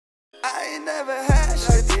I ain't never had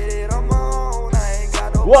shit, did it on my own. I ain't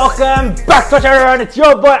got no. Welcome back to everyone. It's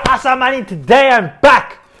your boy Assad Armani. Today I'm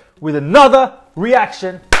back with another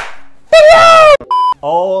reaction video.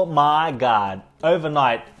 Oh my god.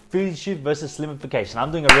 Overnight, FouseyTube versus Slimification.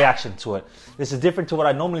 I'm doing a reaction to it. This is different to what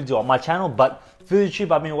I normally do on my channel, but FouseyTube,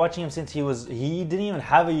 I've been watching him since he didn't even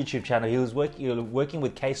have a YouTube channel. He was working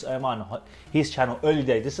with Case Omar on his channel early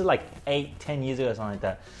days. This is like 8-10 years ago or something like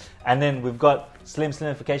that. And then we've got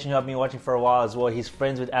Slimification, who I've been watching for a while as well. He's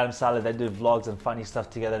friends with Adam Saleh. They do vlogs and funny stuff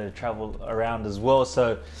together. They travel around as well.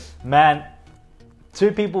 So, man,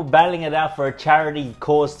 two people battling it out for a charity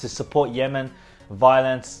cause to support Yemen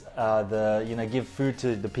violence, give food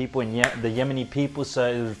to the people in the Yemeni people.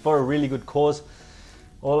 So it was for a really good cause.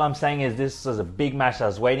 All I'm saying is this was a big match I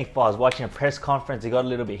was waiting for. I was watching a press conference. It got a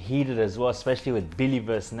little bit heated as well, especially with Billy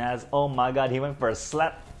versus Naz. Oh my god, he went for a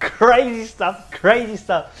slap. Crazy stuff, crazy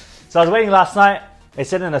stuff. So I was waiting last night. They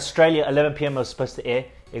said in Australia 11 PM it was supposed to air.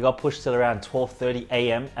 It got pushed till around 12:30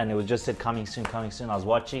 AM and it was just said coming soon, coming soon. I was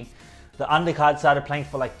watching. The undercard started playing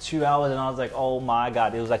for like 2 hours and I was like, oh my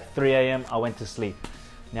god. It was like 3 AM. I went to sleep.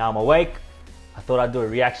 Now I'm awake. I thought I'd do a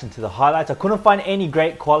reaction to the highlights. I couldn't find any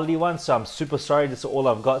great quality ones, so I'm super sorry. This is all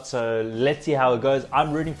I've got. So let's see how it goes.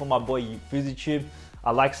 I'm rooting for my boy FouseyTube.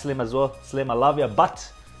 I like Slim as well. Slim, I love you, but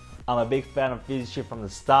I'm a big fan of FouseyTube from the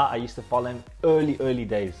start. I used to follow him early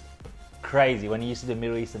days. Crazy when he used to do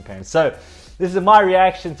Middle Eastern parents. So this is my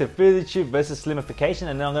reaction to FouseyTube versus Slimification,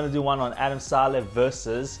 and then I'm going to do one on Adam Saleh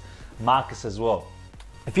versus Marcus as well.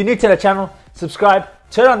 If you're new to the channel, subscribe,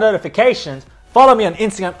 turn on notifications, follow me on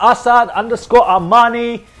Instagram,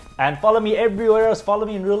 Assad_Armani, and follow me everywhere else. Follow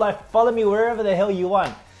me in real life, follow me wherever the hell you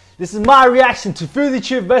want. This is my reaction to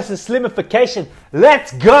FouseyTube versus Slimification.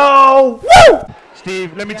 Let's go! Woo!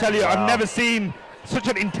 Steve, let me tell you, I've never seen such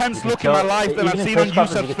an intense look in my life that I've seen on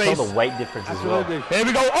Yusuf's face. The weight difference as well. Here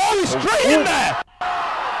we go. Oh, he's straight in there!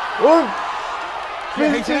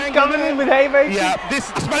 FouseyTube coming in with haymakers. Yeah, this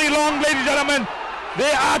is very long, ladies and gentlemen.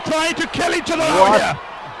 They are trying to kill each other out here.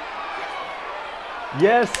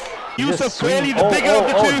 Yes. Yusuf clearly the bigger of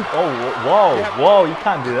the two. Whoa, you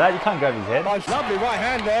can't do that. You can't grab his head. Nice, lovely right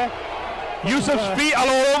hand there. Yusuf's feet are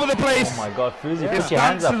all over the place. Oh my god, Fousey, His put your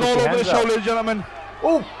hands up. Put all over the shoulders, gentlemen.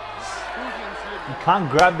 Oh! You can't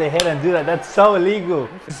grab the head and do that. That's so illegal.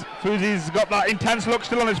 Fousey's got that intense look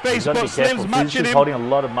still on his face, but Slim's matching him. Holding a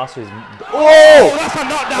lot of muscle. Oh! That's a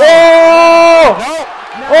knockdown. Oh!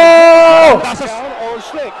 Oh! That's a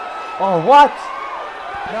slip. Oh, what?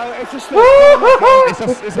 No, it's a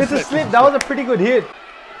slip. It's a slip. That was a pretty good hit.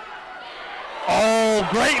 Oh,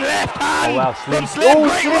 great left hand. Oh, wow, Slim. Slim, oh,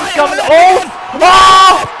 great Slim's right coming. hand.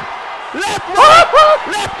 Oh! Left,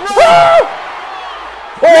 left, right.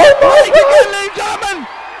 Oh, my God. Ladies and gentlemen,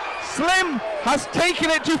 Slim has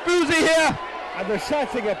taken it to Fousey here. And they're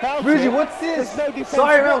shouting about Fousey, it. what's this? No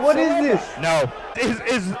Sorry, man, what is this? No.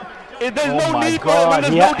 There's Oh no my need God. for it when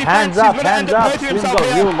there's no defense. Hands up, He's going to end up hurting Slim's himself got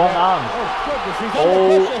here. real long arms. Oh, goodness, he's Oh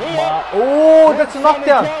under pressure here. my! Oh, that's a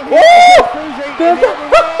knockdown! Oh,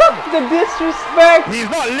 the disrespect! He's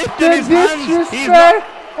not lifting his hands. He's Disrespect!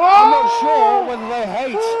 I'm not sure whether they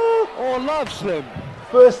hate or love Slim.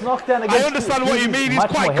 First knockdown against. I understand what you mean. He's much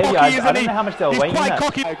quite more heavy. cocky, isn't he? I don't know how much they're weighing quite that.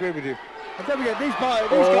 cocky. I agree with you. And don't forget, these guys.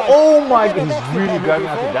 Oh my God! He's really grabbing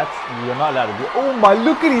at it. That's you're not allowed to do. Oh my!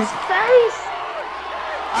 Look at his face!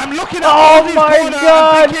 I'm looking at Oh my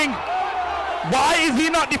God! I'm thinking, why is he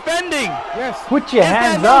not defending? Yes. Put your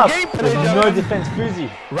hands no up. gameplay, There's no gentlemen? defense, Fousey.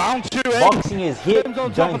 Round 2, eh? Boxing is hit, Slim's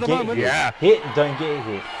on top don't of the get moment. hit. Yeah. Hit, don't get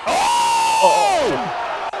hit. Oh!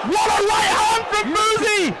 What a right hand from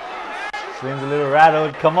Fousey! Slim's a little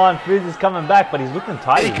rattled. Come on, Fousey's coming back, but he's looking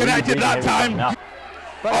tight. He He's connected really that heavy time. coming up.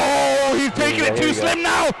 Oh, he's taking it too Slim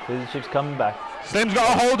now. FouseyTube's coming back. Slim's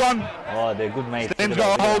got a hold on. Oh, they're good mates. Slim's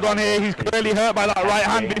got a hold on here. He's clearly hurt by that right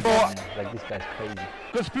hand before. Like this guy's crazy.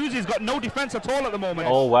 Because Fousey's got no defense at all at the moment.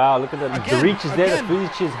 Oh wow, look at that. The Again, reach is there. again.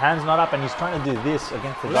 FouseyTube's hands not up, and he's trying to do this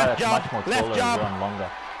against the guy Left that's jab, much more left taller jab. and longer.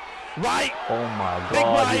 Right. Oh my Big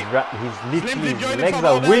God, right. he's Slim's literally, enjoying his legs himself are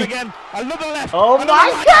out there weak. again. Another left. Oh another my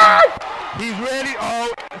right. God! He's really,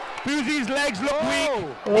 Fousey's legs look weak.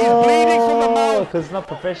 He's bleeding from the mouth. Because it's not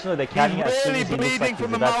professional. They're counting it as He's soon really as he looks bleeding like from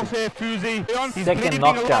he's the about mouth to. here, Fousey. He's Second bleeding a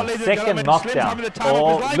lot, knockdown. ladies and Second gentlemen. Slim's knockdown. having the time of Oh,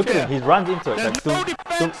 his life look at here. him. He runs into it. There's Like, no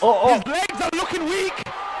defense. His legs are looking weak.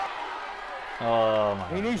 Oh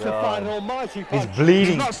my He needs God. to find an almighty punch. He's bleeding.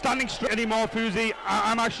 He's not standing straight anymore, Fousey.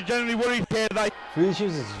 I'm actually genuinely worried here that FouseyTube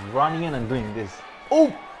is running in and doing this. Oh!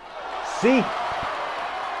 See?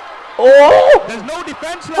 Oh! there's no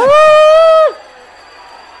defense left.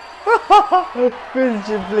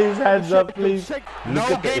 FouseyTube, please, hands up, please. No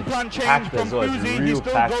Look at game the plan change packed from as well. It's Fousey. real He's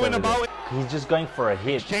still packed going over about there. it. He's just going for a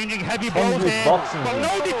hit. Changing heavy 10 balls good here. boxing But here.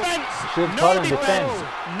 no defense. Should have No taught him defense.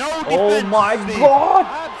 defense. No Oh defense. my Steve. god!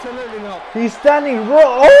 Absolutely not. He's standing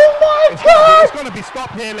raw. Oh my god! It's going to be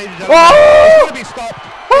stopped here, ladies and gentlemen. It's Oh! going to be stopped.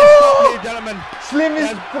 It's stopped, ladies and gentlemen. Slim is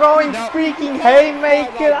Yes. throwing No. freaking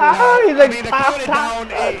haymaker. Oh, he's I like mean, they're tap, counting tap,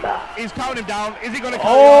 down. tap. He's counting him down. Is he going to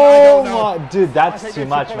carry on? I Oh don't know. my, dude, that's think too they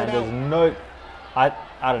much, should man. pull it There's no, I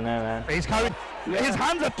don't know, man. He's carrying. His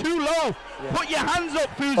hands are too low. Put your hands up,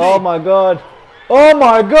 Fousey. Oh my god. Oh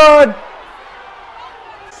my god.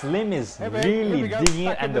 Slim is Here really we go. digging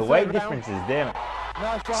Back it, and in the the weight third difference is there.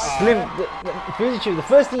 Nice try. Slim, FouseyTube, the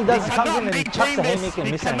first thing he does He is comes cannot in and he chucks maintain the this. haymaker and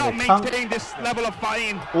He misses him cannot in the tongue. maintain this level of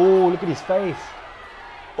fighting. Oh, look at his face.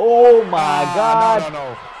 Oh my god.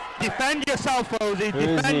 No. Defend yourself, Fousey.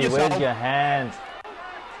 Defend Fousey, yourself. where's your hands?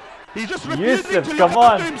 He's just refusing Yusuf, to come look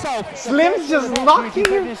after on. himself. Slim's just knocking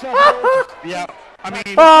him. Yeah, I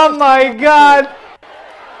mean, Oh my god.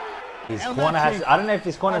 His corner has, I don't know if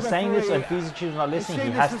his corner is saying this or if FouseyTube's not listening,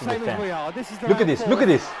 he has to defend. Look at this, look at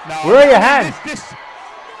this. no, Where are your hands?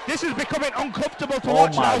 This is becoming uncomfortable to Oh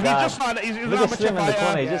watch my now. God. He's just not. He's an Look at amateur Slim in the fighter.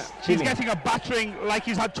 corner, he's just He's chilling. getting a battering like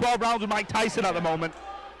he's had 12 rounds with Mike Tyson at the moment.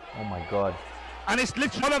 Oh my god. And it's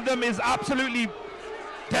literally one of them is absolutely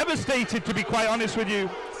devastated, to be quite honest with you.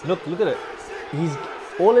 Look at it. He's,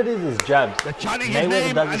 all it is jabs. They're chanting his Mayweather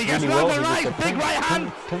name, does and this he gets really well. another He right, just big right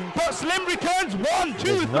hand. But Slim returns 1, 2,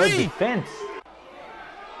 There's no 3. defense.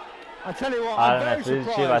 I tell you what, I I'm don't know, very FouseyTube,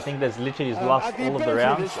 I surprised. think that's literally he's at lost the all of the ability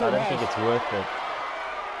rounds. that I don't Slim think has. it's worth it.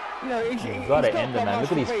 You know, You've got to he's end not it, man. got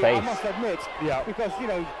Look at much his to beat, I face. must admit. Yeah. Because, you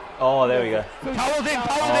know, Oh, there we go. Towels in,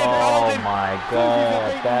 towels in, Oh towels in. my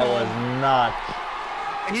god, that was nuts.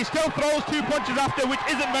 He still throws 2 punches after, which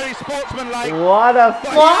isn't very sportsmanlike. What a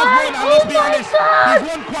But he has fight! won, and let's be honest, he's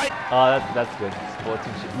won quite. Oh, that's good.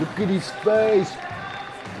 Sportsmanship. Look at his face.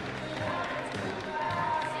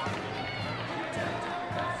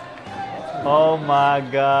 Oh my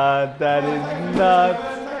god, that is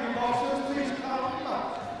nuts.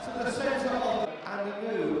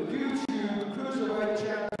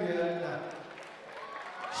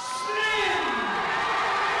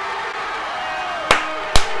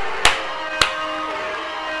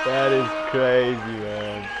 That is crazy,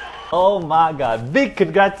 man. Oh my god, big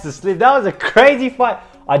congrats to Slim. That was a crazy fight.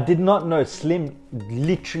 I did not know Slim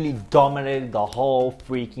literally dominated the whole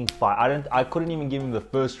freaking fight. I couldn't even give him the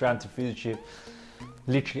first round to FouseyTube.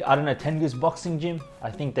 Literally, I don't know, Tengu's boxing gym. I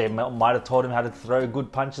think they might have taught him how to throw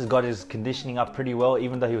good punches, got his conditioning up pretty well,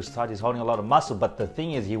 even though he was tight, he's holding a lot of muscle. But the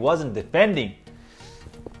thing is, he wasn't defending.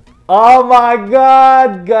 Oh my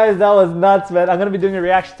god, guys, that was nuts, man. I'm gonna be doing a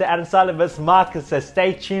reaction to Adam Silent vs Marcus, so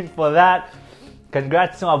stay tuned for that.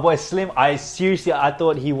 Congrats to my boy Slim. I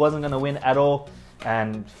thought he wasn't gonna win at all.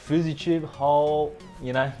 And FouseyTube,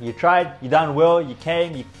 you know, you tried, you done well, you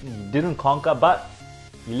came, you didn't conquer, but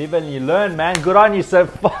you live and you learn, man. Good on you. So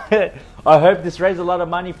I hope this raised a lot of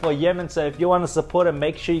money for Yemen. So if you want to support them,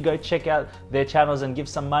 make sure you go check out their channels and give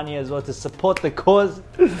some money as well to support the cause.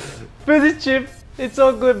 FouseyTube, it's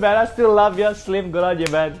all good, man. I still love you. Slim, good on you,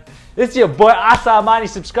 man. It's your boy Assad Armani.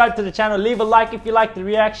 Subscribe to the channel. Leave a like if you like the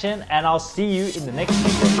reaction. And I'll see you in the next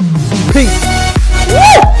video. Peace.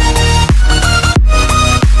 Woo!